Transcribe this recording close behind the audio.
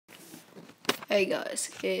Hey guys,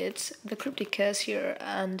 it's the Cryptic Cast here,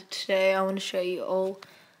 and today I want to show you all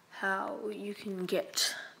how you can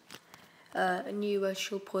get a new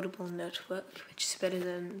virtual portable network, which is better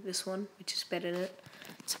than this one, which is better than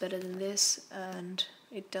it's better than this, and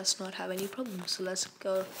it does not have any problems. So let's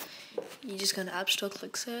go. You just go to App Store,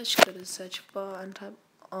 click search, go to the search bar, and type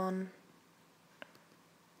on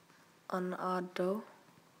Vado,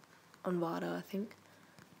 I think,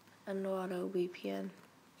 and Vado VPN.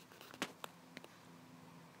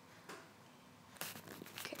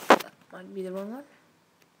 Might be the wrong one.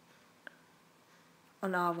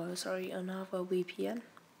 On Arvo VPN.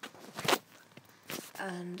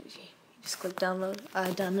 And you just click download. I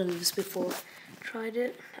downloaded this before, tried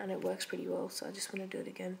it, and it works pretty well, so I just want to do it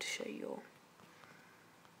again to show you all.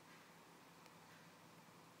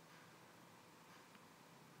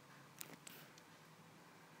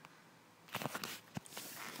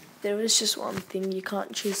 There is just one thing: you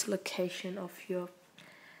can't choose the location of your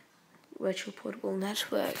virtual portable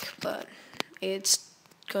network, but it's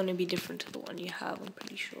going to be different to the one you have, I'm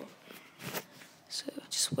pretty sure. So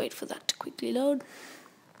just wait for that to quickly load.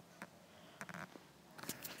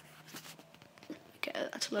 Okay,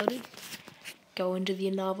 that's loaded. Go into the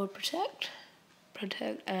Untitled Protect,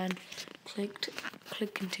 and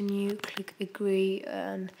click continue, click agree,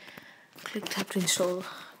 and click tap to install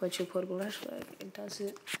virtual portable network. It does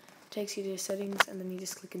it, takes you to your settings, and then you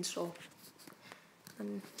just click install.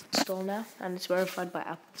 And install now, and it's verified by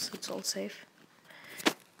Apple, so it's all safe.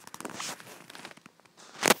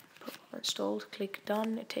 Installed, click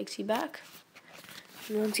done, it takes you back.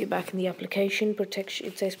 And once you're back in the application, protection,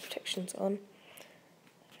 it says protection's on.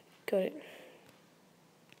 Got it.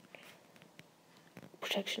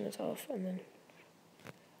 Protection is off, and then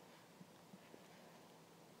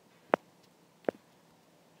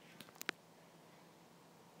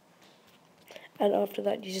after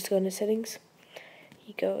that you just go into settings,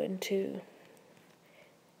 you go into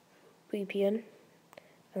VPN,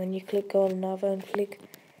 and then you click go on Nava and click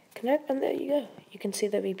connect, and there you go. You can see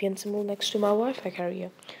the VPN symbol next to my Wi-Fi carrier.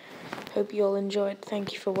 Hope you all enjoyed.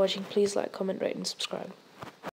 Thank you for watching. Please like, comment, rate, and subscribe.